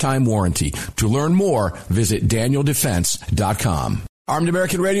lifetime warranty. To learn more, visit DanielDefense.com. Armed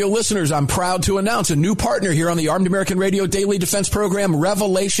American Radio listeners, I'm proud to announce a new partner here on the Armed American Radio Daily Defense Program,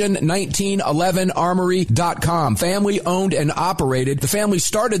 Revelation1911Armory.com. Family owned and operated. The family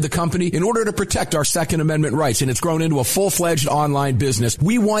started the company in order to protect our Second Amendment rights, and it's grown into a full-fledged online business.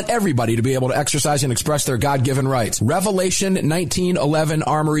 We want everybody to be able to exercise and express their God-given rights.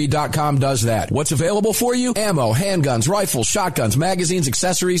 Revelation1911Armory.com does that. What's available for you? Ammo, handguns, rifles, shotguns, magazines,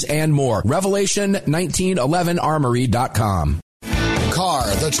 accessories, and more. Revelation1911Armory.com. Car,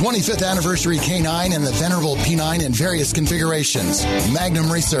 the 25th anniversary K9 and the venerable P9 in various configurations. Magnum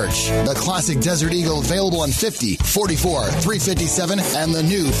Research, the classic Desert Eagle available in 50, 44, 357, and the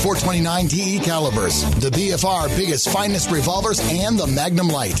new 429 DE calibers. The BFR biggest, finest revolvers and the Magnum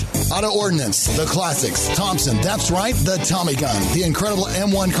Light. Auto Ordnance, the classics. Thompson, that's right, the Tommy gun, the incredible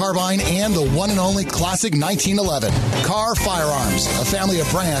M1 carbine, and the one and only classic 1911. Car Firearms, a family of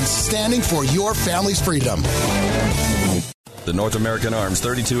brands standing for your family's freedom. The North American Arms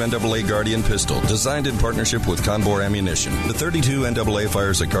 32 NAA Guardian pistol, designed in partnership with Conbor Ammunition. The 32 NAA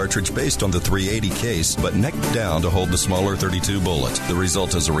fires a cartridge based on the .380 case, but neck down to hold the smaller .32 bullet. The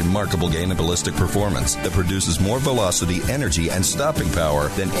result is a remarkable gain in ballistic performance that produces more velocity, energy, and stopping power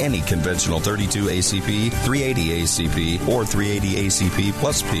than any conventional .32 ACP, .380 ACP, or .380 ACP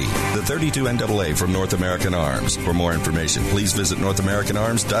plus P. The 32 NAA from North American Arms. For more information, please visit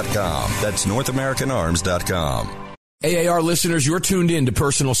NorthAmericanArms.com. That's NorthAmericanArms.com. AAR listeners, you're tuned in to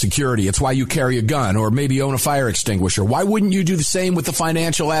personal security. It's why you carry a gun or maybe own a fire extinguisher. Why wouldn't you do the same with the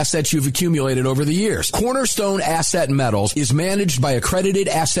financial assets you've accumulated over the years? Cornerstone Asset Metals is managed by accredited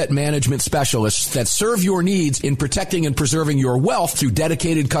asset management specialists that serve your needs in protecting and preserving your wealth through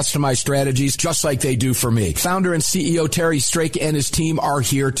dedicated, customized strategies, just like they do for me. Founder and CEO Terry Strake and his team are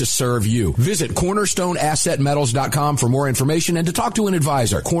here to serve you. Visit cornerstoneassetmetals.com for more information and to talk to an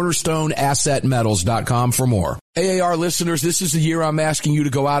advisor. cornerstoneassetmetals.com for more. AAR listeners, this is the year I'm asking you to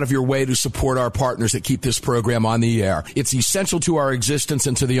go out of your way to support our partners that keep this program on the air. It's essential to our existence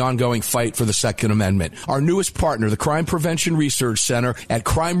and to the ongoing fight for the Second Amendment. Our newest partner, the Crime Prevention Research Center at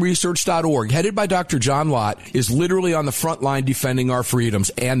crimeresearch.org, headed by Dr. John Lott, is literally on the front line defending our freedoms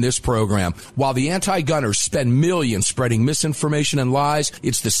and this program. While the anti-gunners spend millions spreading misinformation and lies,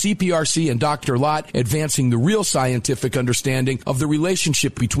 it's the CPRC and Dr. Lott advancing the real scientific understanding of the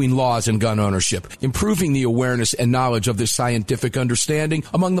relationship between laws and gun ownership, improving the awareness and knowledge of this scientific understanding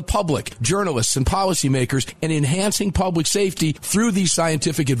among the public, journalists, and policymakers, and enhancing public safety through these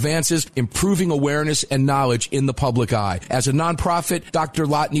scientific advances, improving awareness and knowledge in the public eye. As a nonprofit, Dr.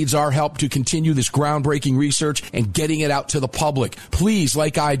 Lott needs our help to continue this groundbreaking research and getting it out to the public. Please,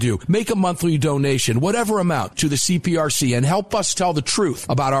 like I do, make a monthly donation, whatever amount, to the CPRC and help us tell the truth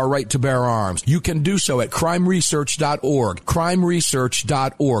about our right to bear arms. You can do so at crimeresearch.org.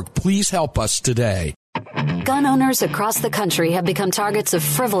 crimeresearch.org. Please help us today. Gun owners across the country have become targets of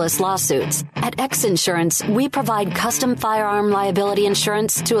frivolous lawsuits. At X Insurance, we provide custom firearm liability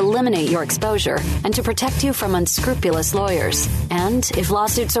insurance to eliminate your exposure and to protect you from unscrupulous lawyers. And if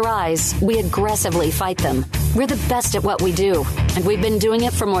lawsuits arise, we aggressively fight them. We're the best at what we do, and we've been doing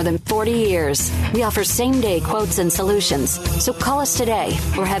it for more than 40 years. We offer same-day quotes and solutions. So call us today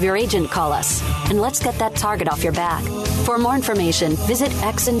or have your agent call us, and let's get that target off your back. For more information, visit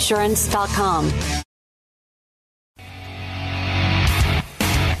xinsurance.com.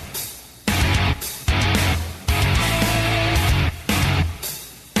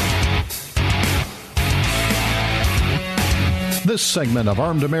 This segment of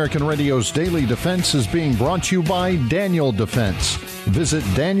Armed American Radio's Daily Defense is being brought to you by Daniel Defense. Visit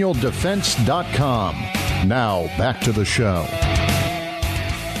DanielDefense.com. Now, back to the show.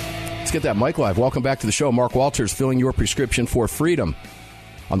 Let's get that mic live. Welcome back to the show. Mark Walters filling your prescription for freedom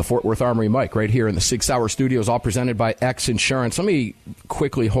on the Fort Worth Armory mic right here in the Sig Sauer Studios, all presented by X Insurance. Let me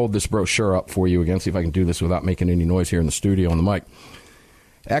quickly hold this brochure up for you again, see if I can do this without making any noise here in the studio on the mic.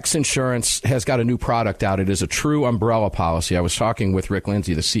 X Insurance has got a new product out. It is a true umbrella policy. I was talking with Rick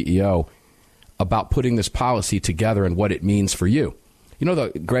Lindsay, the CEO, about putting this policy together and what it means for you. You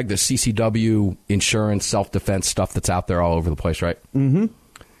know, Greg, the CCW insurance, self-defense stuff that's out there all over the place, right? Mm-hmm.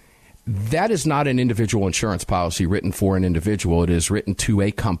 That is not an individual insurance policy written for an individual. It is written to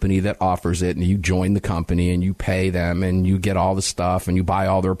a company that offers it, and you join the company, and you pay them, and you get all the stuff, and you buy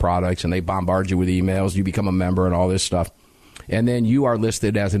all their products, and they bombard you with emails. You become a member and all this stuff. And then you are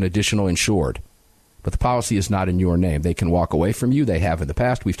listed as an additional insured. But the policy is not in your name. They can walk away from you. They have in the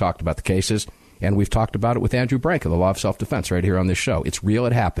past. We've talked about the cases, and we've talked about it with Andrew Branca, the Law of Self-Defense, right here on this show. It's real.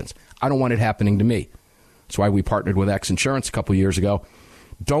 It happens. I don't want it happening to me. That's why we partnered with X Insurance a couple years ago.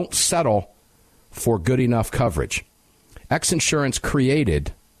 Don't settle for good enough coverage. X Insurance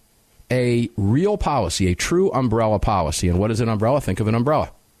created a real policy, a true umbrella policy. And what is an umbrella? Think of an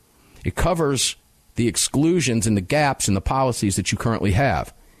umbrella. It covers the exclusions and the gaps in the policies that you currently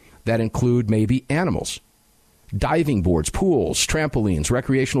have that include maybe animals, diving boards, pools, trampolines,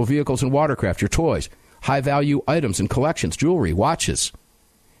 recreational vehicles and watercraft, your toys, high-value items and collections, jewelry, watches.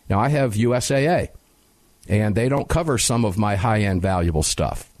 Now, I have USAA, and they don't cover some of my high-end valuable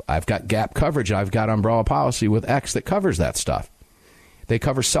stuff. I've got gap coverage. I've got umbrella policy with X that covers that stuff. They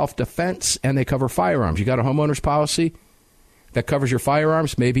cover self-defense, and they cover firearms. You got a homeowner's policy that covers your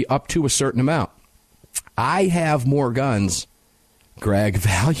firearms, maybe up to a certain amount. I have more guns, Greg,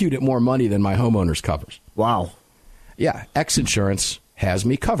 valued at more money than my homeowner's covers. Wow. Yeah, X Insurance has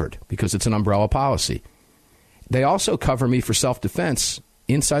me covered because it's an umbrella policy. They also cover me for self-defense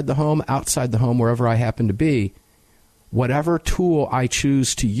inside the home, outside the home, wherever I happen to be, whatever tool I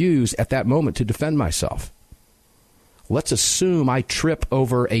choose to use at that moment to defend myself. Let's assume I trip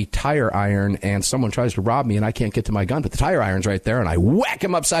over a tire iron and someone tries to rob me and I can't get to my gun, but the tire iron's right there and I whack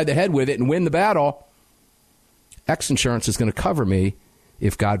him upside the head with it and win the battle. X Insurance is going to cover me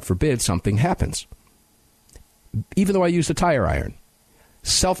if, God forbid, something happens. Even though I use a tire iron.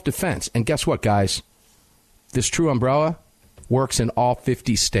 Self-defense. And guess what, guys? This True Umbrella works in all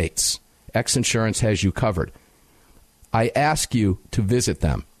 50 states. X Insurance has you covered. I ask you to visit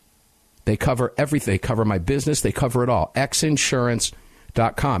them. They cover everything. They cover my business. They cover it all.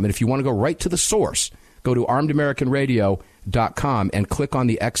 xinsurance.com. And if you want to go right to the source, go to armedamericanradio.com and click on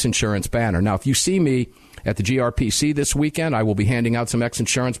the X Insurance banner. Now, if you see me at the GRPC this weekend, I will be handing out some X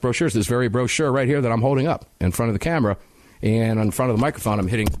Insurance brochures. This very brochure right here that I'm holding up in front of the camera and in front of the microphone. I'm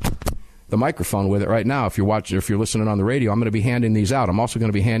hitting the microphone with it right now. If you're watching, if you're listening on the radio, I'm going to be handing these out. I'm also going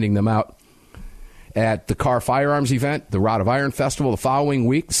to be handing them out at the Car Firearms event, the Rod of Iron Festival, the following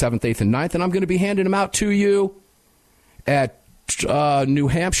week, 7th, 8th, and 9th. And I'm going to be handing them out to you at New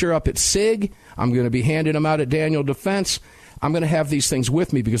Hampshire up at SIG. I'm going to be handing them out at Daniel Defense. I'm going to have these things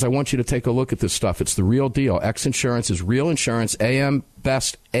with me because I want you to take a look at this stuff. It's the real deal. X Insurance is real insurance, AM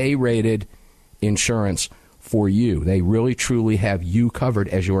Best A-rated insurance for you. They really, truly have you covered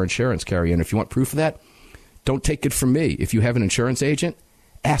as your insurance carrier. And if you want proof of that, don't take it from me. If you have an insurance agent,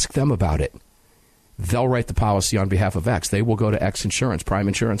 ask them about it. They'll write the policy on behalf of X. They will go to X Insurance, Prime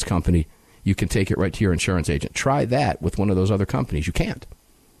Insurance Company. You can take it right to your insurance agent. Try that with one of those other companies. You can't.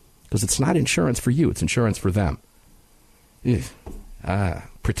 Because it's not insurance for you. It's insurance for them.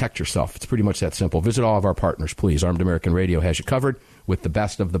 Protect yourself. It's pretty much that simple. Visit all of our partners, please. Armed American Radio has you covered with the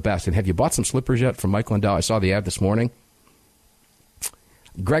best of the best. And have you bought some slippers yet from Mike Lindell? I saw the ad this morning.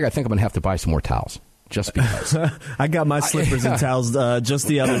 Greg, I think I'm going to have to buy some more towels. Just because. I got my slippers and towels just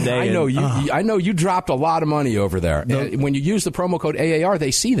the other day. I know you dropped a lot of money over there. And when you use the promo code AAR,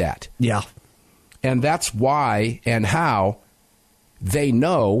 they see that. Yeah. And that's why and how they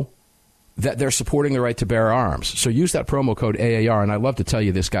know that they're supporting the right to bear arms. So use that promo code AAR. And I love to tell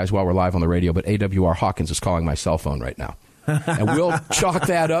you this, guys, while we're live on the radio, but AWR Hawkins is calling my cell phone right now. And we'll chalk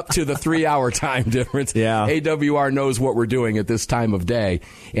that up to the 3-hour time difference. Yeah. AWR knows what we're doing at this time of day.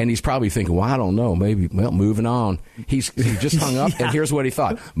 And he's probably thinking, well, I don't know. Maybe, moving on. He just hung up, and here's what he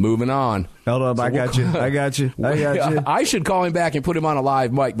thought. Moving on. Hold up. So I got you. I should call him back and put him on a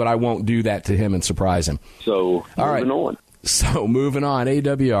live mic, but I won't do that to him and surprise him. So, moving on. So, moving on.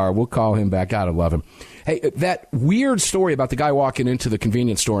 AWR, we'll call him back. Gotta love him. Hey, that weird story about the guy walking into the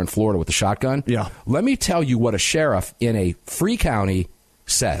convenience store in Florida with the shotgun. Yeah. Let me tell you what a sheriff in a free county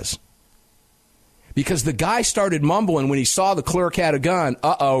says. Because the guy started mumbling when he saw the clerk had a gun.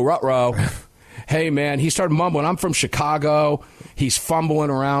 Uh-oh, ruh-roh. Hey, man, he started mumbling. I'm from Chicago. He's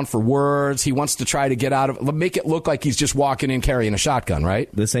fumbling around for words. He wants to try to get out of it. Make it look like he's just walking in carrying a shotgun, right?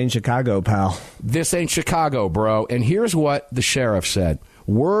 This ain't Chicago, pal. This ain't Chicago, bro. And here's what the sheriff said.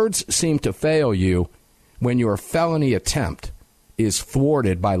 Words seem to fail you when your felony attempt is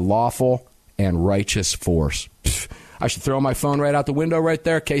thwarted by lawful and righteous force. Pfft, I should throw my phone right out the window right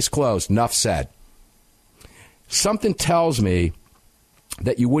there. Case closed. Enough said. Something tells me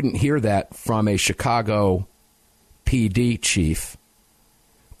that you wouldn't hear that from a Chicago PD chief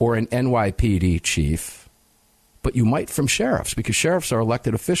or an NYPD chief, but you might from sheriffs, because sheriffs are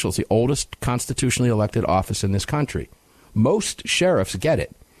elected officials, the oldest constitutionally elected office in this country. Most sheriffs get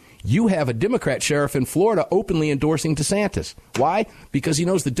it. You have a Democrat sheriff in Florida openly endorsing DeSantis. Why? Because he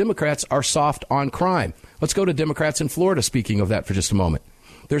knows the Democrats are soft on crime. Let's go to Democrats in Florida, speaking of that for just a moment.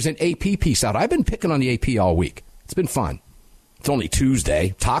 There's an AP piece out. I've been picking on the AP all week. It's been fun. It's only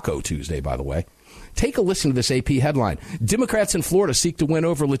Tuesday, Taco Tuesday, by the way. Take a listen to this AP headline. Democrats in Florida seek to win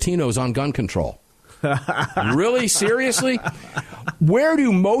over Latinos on gun control. Really? Seriously? Where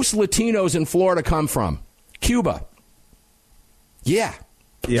do most Latinos in Florida come from? Cuba. Yeah.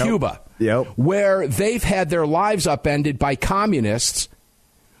 Yep. Cuba, where they've had their lives upended by communists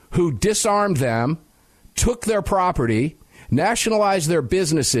who disarmed them, took their property, nationalized their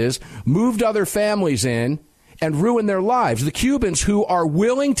businesses, moved other families in, and ruined their lives. The Cubans who are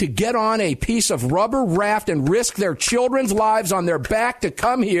willing to get on a piece of rubber raft and risk their children's lives on their back to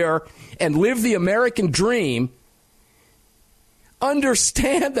come here and live the American dream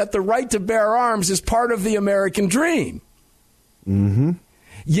understand that the right to bear arms is part of the American dream. Mm-hmm.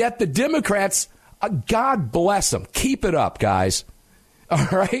 Yet the Democrats, God bless them, keep it up, guys. All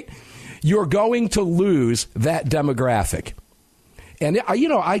right? You're going to lose that demographic. And,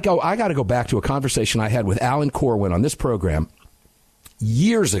 I got to go back to a conversation I had with Alan Corwin on this program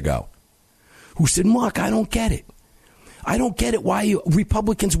years ago, who said, Mark, I don't get it. I don't get it why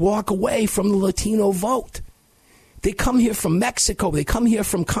Republicans walk away from the Latino vote. They come here from Mexico. They come here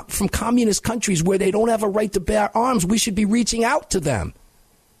from communist countries where they don't have a right to bear arms. We should be reaching out to them.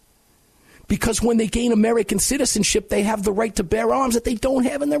 Because when they gain American citizenship, they have the right to bear arms that they don't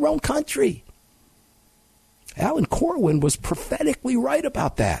have in their own country. Alan Corwin was prophetically right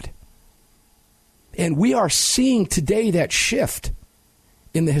about that. And we are seeing today that shift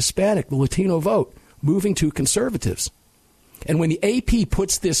in the Hispanic, the Latino vote, moving to conservatives. And when the AP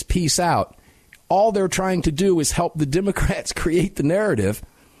puts this piece out, all they're trying to do is help the Democrats create the narrative,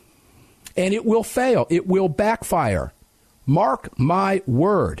 and it will fail. It will backfire. Mark my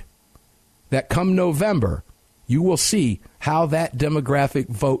word that come November, you will see how that demographic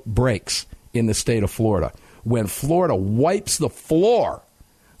vote breaks in the state of Florida. When Florida wipes the floor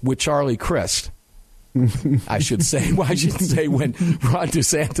with Charlie Crist, I should say when Ron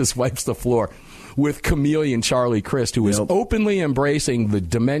DeSantis wipes the floor with chameleon Charlie Crist, who is openly embracing the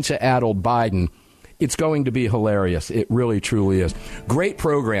dementia-addled Biden, it's going to be hilarious. It really, truly is. Great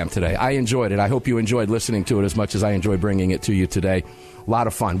program today. I enjoyed it. I hope you enjoyed listening to it as much as I enjoyed bringing it to you today. A lot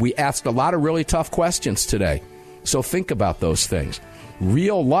of fun. We asked a lot of really tough questions today, so think about those things.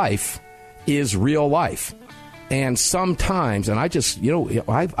 Real life is real life. And sometimes, and I just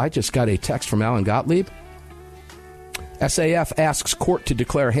got a text from Alan Gottlieb. SAF asks court to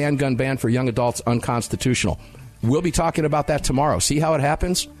declare handgun ban for young adults unconstitutional. We'll be talking about that tomorrow. See how it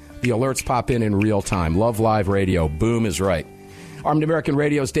happens? The alerts pop in real time. Love Live Radio. Boom is right. Armed American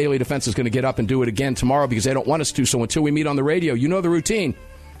Radio's Daily Defense is going to get up and do it again tomorrow because they don't want us to. So until we meet on the radio, you know the routine.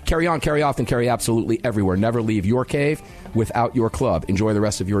 Carry on, carry often, carry absolutely everywhere. Never leave your cave without your club. Enjoy the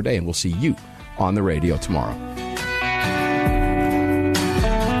rest of your day, and we'll see you on the radio tomorrow.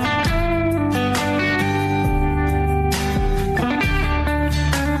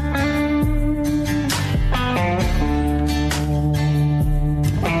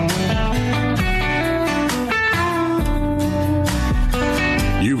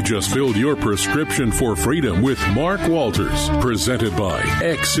 Just filled your prescription for freedom with Mark Walters, presented by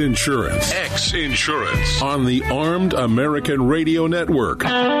X Insurance. X Insurance on the Armed American Radio Network.